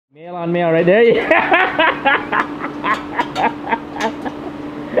Mail on mail right there.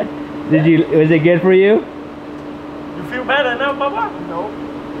 Was it good for you? You feel better now, Papa? No.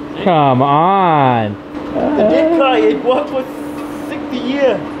 Come on. The big car, it worked for 60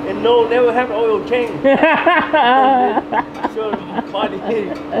 years and never have oil change. So body,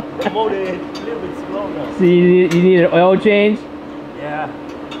 the motor is a little bit slow now. So you need an oil change? Yeah,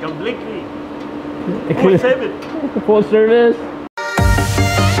 completely. Full service. Full service?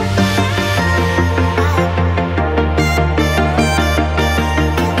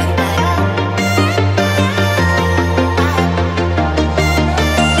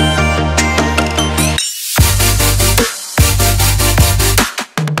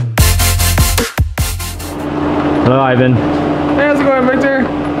 Hello, Ivan. Hey, how's it going, Victor?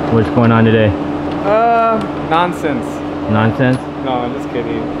 What's going on today? Nonsense. Nonsense? No, I'm just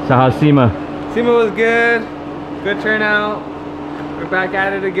kidding. So how's SEMA? SEMA was good. Good turnout. We're back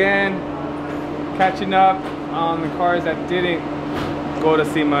at it again. Catching up on the cars that didn't go to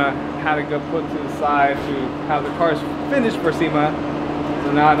SEMA. Had to go put to the side to have the cars finished for SEMA.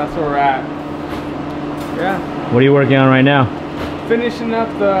 So now that's where we're at. Yeah. What are you working on right now? Finishing up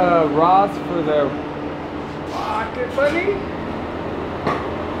the rods for the Bunny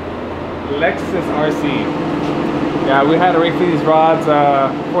Lexus RC. Yeah, we had to refill these rods.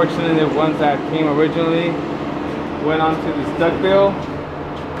 Fortunately, the ones that came originally went onto this duckbill,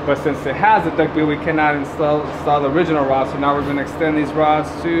 but since it has a duckbill, we cannot install the original rods. So now we're going to extend these rods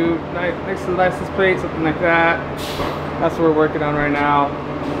to next to the license plate, something like that. That's what we're working on right now.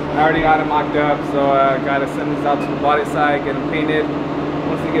 I already got them mocked up, so I got to send these out to the body side, get them painted.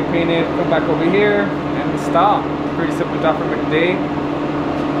 Once they get painted, come back over here and install. Pretty simple job for McDay.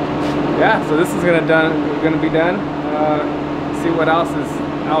 Yeah, so this is gonna be done. See what else is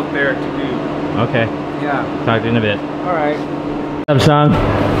out there to do. Okay. Yeah. Talk to you in a bit. All right. What's up,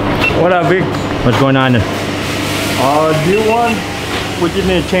 Song? What up, Big? What's going on? New one, we just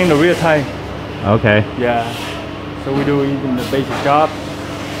need to change the rear tire. Okay. Yeah. So we do even the basic job.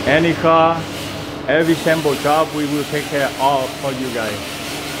 Any car, every sample job, we will take care of all for you guys.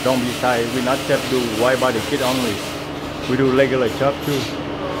 Don't be shy. We not just do wide body kit only. We do regular job too.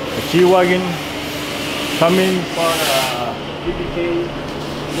 The G-Wagon coming for PPK,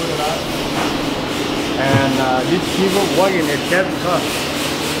 and this G-Wagon is that car.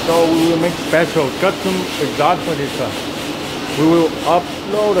 So we will make special custom exhaust for this car. We will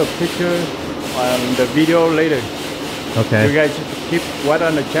upload a picture and the video later. Okay. You guys just keep watching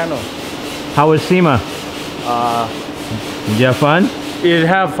on the channel. How was SEMA? Did you have fun? It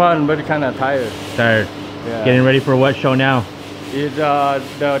have fun, but kind of tired. Tired. Yeah. Getting ready for what show now? Is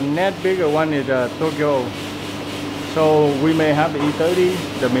the next bigger one is Tokyo. So we may have the E30,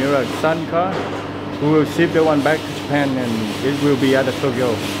 the MUIRAS Sun car. We will ship the one back to Japan, and it will be at the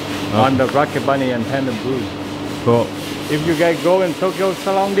Tokyo on the Rocket Bunny and PANDEM booth. Cool. If you guys go in Tokyo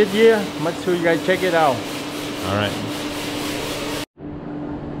Salon this year, make sure you guys check it out. All right.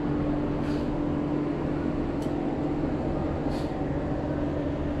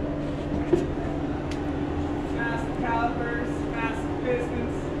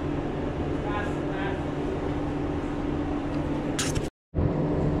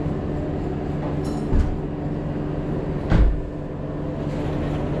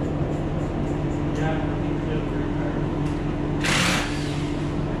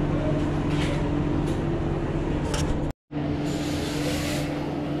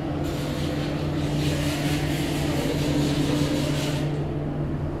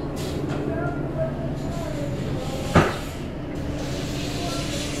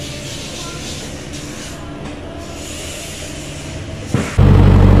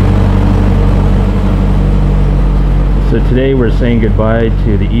 So today we're saying goodbye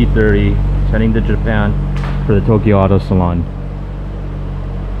to the E30, heading to Japan for the Tokyo Auto Salon.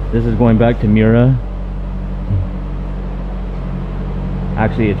 This is going back to Miura.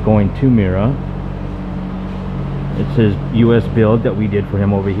 Actually, it's going to Miura. It's his US build that we did for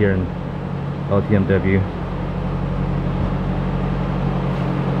him over here in LTMW.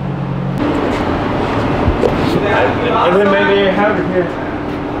 And then maybe have it here.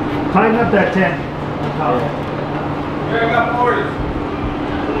 Tighten up that tent. I got orders.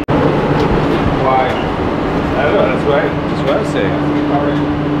 Why? I don't know, that's what I say.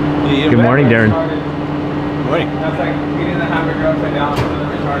 Good morning, Darren. Good morning. That's like eating the hamburger upside down.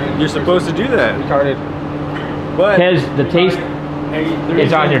 Retarded. You're supposed to do that. Retarded. But Because the taste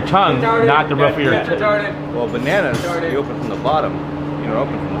is on your tongue, not the roof of your Retarded. well, bananas you open from the bottom. You don't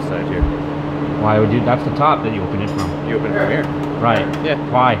open from the side here. Why would you? That's the top that you open it from. You open from here. Right. Yeah.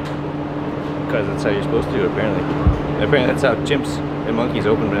 Why? Because that's how you're supposed to do it, apparently. Apparently that's how chimps And monkeys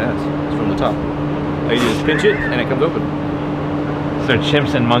open bananas. It's from the top. All you do is pinch it and it comes open. So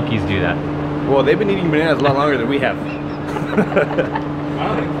chimps and monkeys do that. Well, they've been eating bananas a lot longer than we have.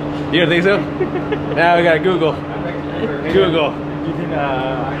 You don't think so? Now we gotta Google. Google. You think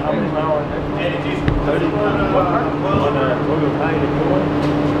how many miles? 30. What part? On Toyo tire, the new one?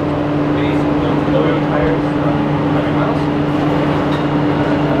 Toyo tires, how many miles?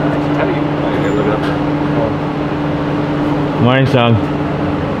 Tell you. I gotta look it up. Morning, Song.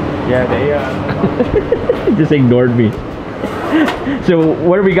 Yeah, they Just ignored me. So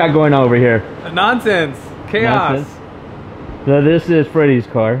what do we got going on over here? Nonsense. Chaos. Nonsense? So this is Freddy's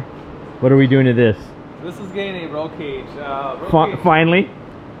car. What are we doing to this? This is getting a roll cage. Finally?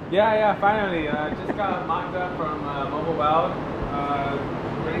 Yeah, finally. Just got mocked up from Mobile Wild.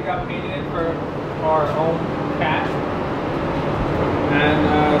 Already got painted for our own cat.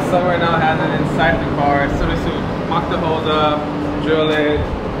 And somewhere now has it inside the car. As soon as we mock the holes up, drill it,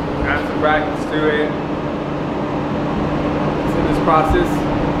 add some brackets to it. It's in this process.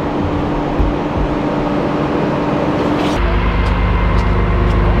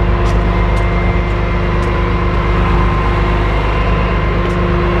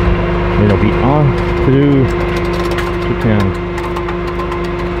 It'll be on to Japan.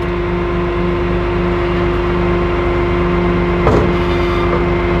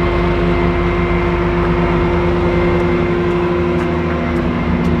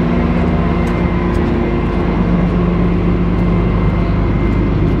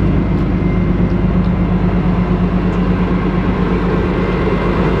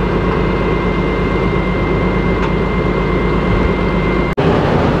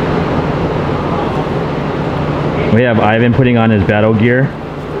 We have Ivan putting on his battle gear.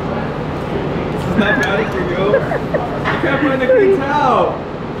 This is not bad for you. You can't find a clean towel.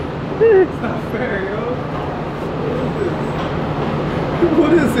 It's not fair, yo.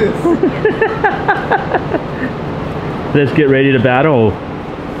 What is this? Let's get ready to battle.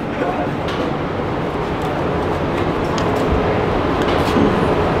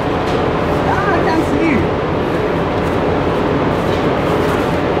 I can't see.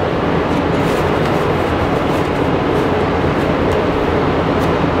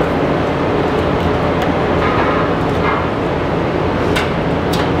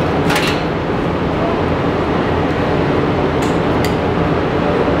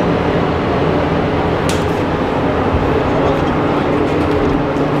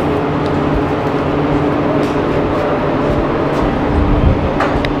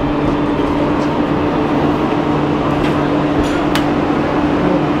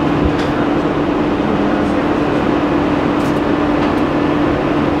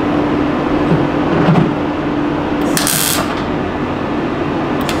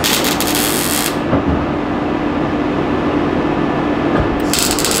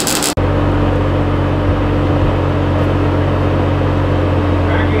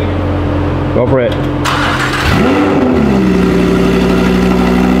 Go for it.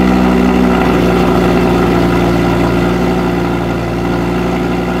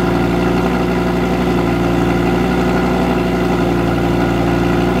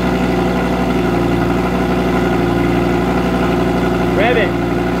 Grab it.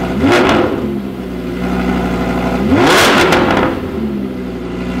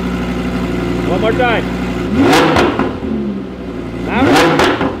 One more time.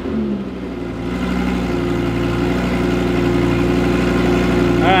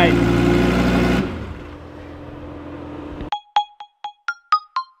 Alright.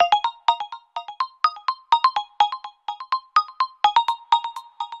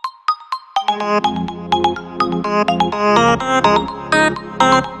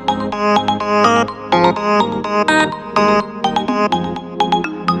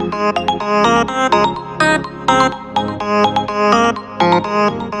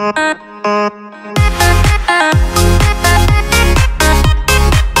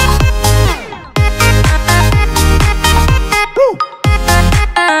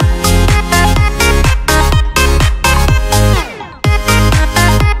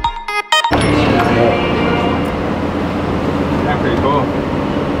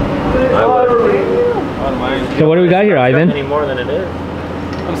 So what do we got here, Ivan? any more than it is.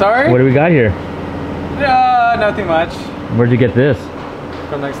 I'm sorry? What do we got here? Nothing much. Where'd you get this?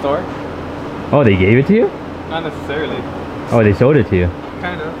 From next door? Oh, they gave it to you? Not necessarily. Oh, they sold it to you?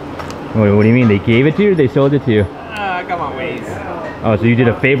 Kind of. What do you mean? They gave it to you or they sold it to you? I got my ways. Oh, so you did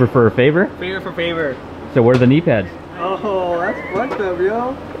a favor for a favor? Favor for favor. So where are the knee pads? Oh, that's fucked up,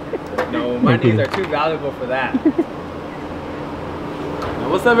 yo. No, my knees are too valuable for that.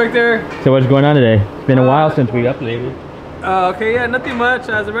 What's up, Victor? So what's going on today? It's been a while since we updated. Okay, yeah, nothing much.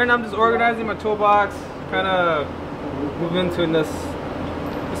 As of right now, I'm just organizing my toolbox, kind of moving into this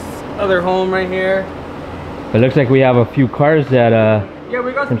other home right here. It looks like we have a few cars that yeah,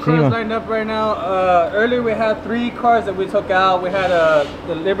 we got some cars lined up right now. Earlier we had 3 cars that we took out. We had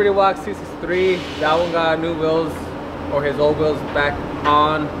the LIBERTYWALK C63. That one got new wheels, or his old wheels, back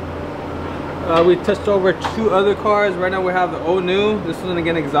on. We touched over 2 other cars. Right now we have the old new. This one's gonna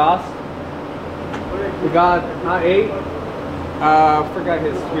get an exhaust. We got I8. Forgot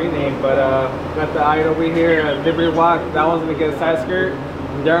his screen name, but got the I8 over here. LIBERTYWALK. That one's gonna get a side skirt.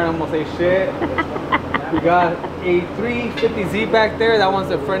 Darren almost ate shit. We got a 350Z back there. That one's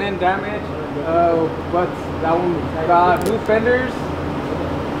the front end damage. But that one got new fenders,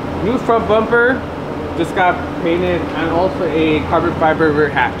 new front bumper, just got painted, and also a carbon fiber rear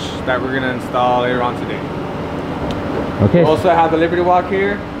hatch that we're gonna install later on today. Okay. We also have the LIBERTYWALK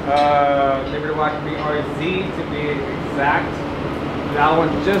here. LIBERTYWALK BRZ to be exact. That one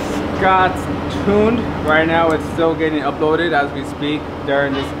just got tuned. Right now it's still getting uploaded as we speak.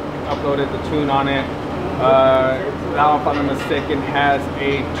 Darren just uploaded the tune on it. That one, if I'm not mistaken, has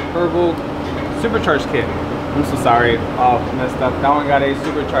a turbo supercharged kit. I'm so sorry, all messed up. That one got a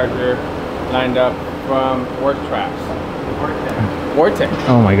supercharger lined up from Vortex.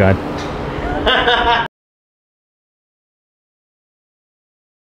 Oh my god.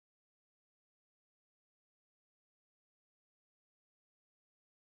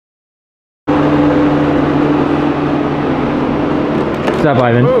 What's up,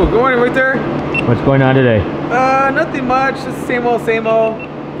 Ivan? Oh, good morning, Victor. What's going on today? Nothing much. Just same old,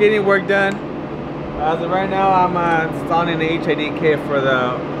 getting work done. As of right now, I'm installing an HID kit for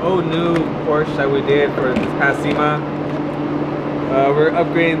the old new Porsche that we did for this past SEMA. We're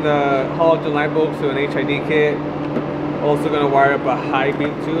upgrading the halogen light bulbs to an HID kit. Also going to wire up a high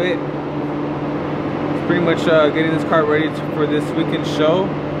beam to it. It's pretty much getting this car ready for this weekend show.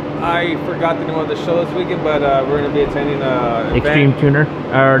 I forgot the name of the show this weekend, but we're going to be attending Extreme Tuner,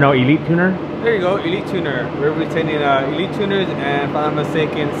 or no, Elite Tuner. There you go, Elite Tuner. We're attending Elite Tuners and, if I'm not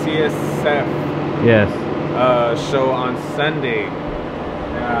mistaken, CSF. Yes. Show on Sunday.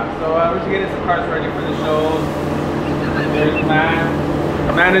 Yeah. So we're just getting some cars ready for the show. There's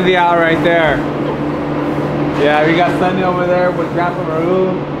man of the hour right there. Yeah, we got Sunday over there with Grandpa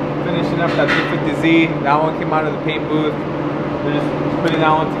Maru finishing up that 350Z. That one came out of the paint booth. We're just putting that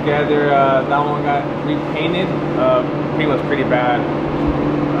one together. That one got repainted. Paint was pretty bad.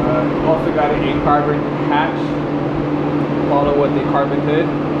 Also got a carbon hatch. Follow what the carbon did.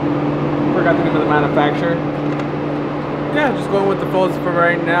 Forgot the name of the manufacturer. Yeah, just going with the photos for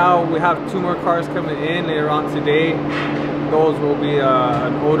right now. We have 2 more cars coming in later on today. Those will be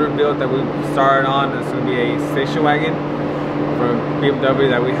an older build that we started on. It's going to be a station wagon from BMW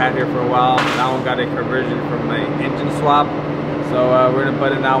that we had here for a while. That one got a conversion from an engine swap. So we're going to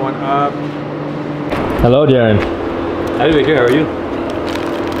button that one up. Hello, Darren. Hi, Victor. How are you?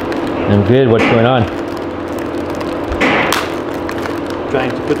 I'm good. What's going on?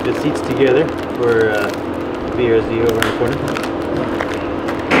 Trying to put the seats together for BRZ over in the corner.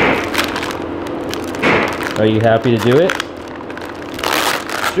 Are you happy to do it?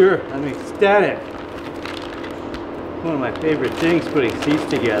 Sure, I'm ecstatic. One of my favorite things, putting seats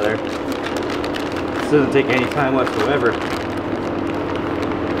together. This doesn't take any time whatsoever.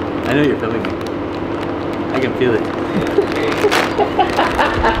 I know you're filming me. I can feel it.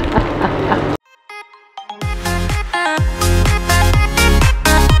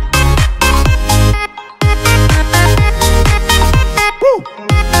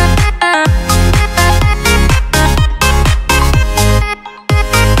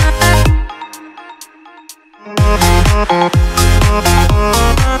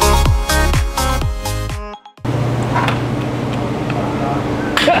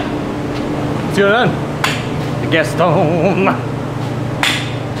 What's going on? The Gaston.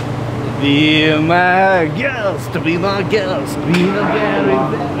 Be my guest, be my guest, be my very,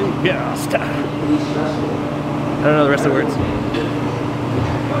 very guest. I don't know the rest of the words.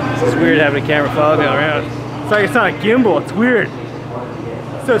 It's weird having a camera follow me all around. It's not a gimbal, it's weird.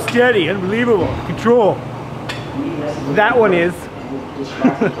 So steady, unbelievable. Control. That one is.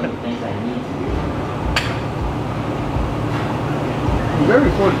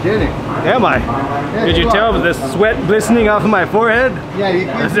 Very photogenic. Am I? Did you tell the sweat glistening off of my forehead?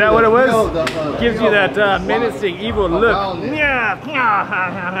 Yeah, Is that what it was? Gives you that menacing, evil look. Are you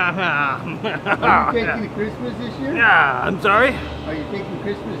taking Christmas this year? Yeah, I'm sorry. Are you taking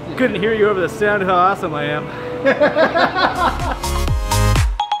Christmas this year? Couldn't hear you over the sound of how awesome I am.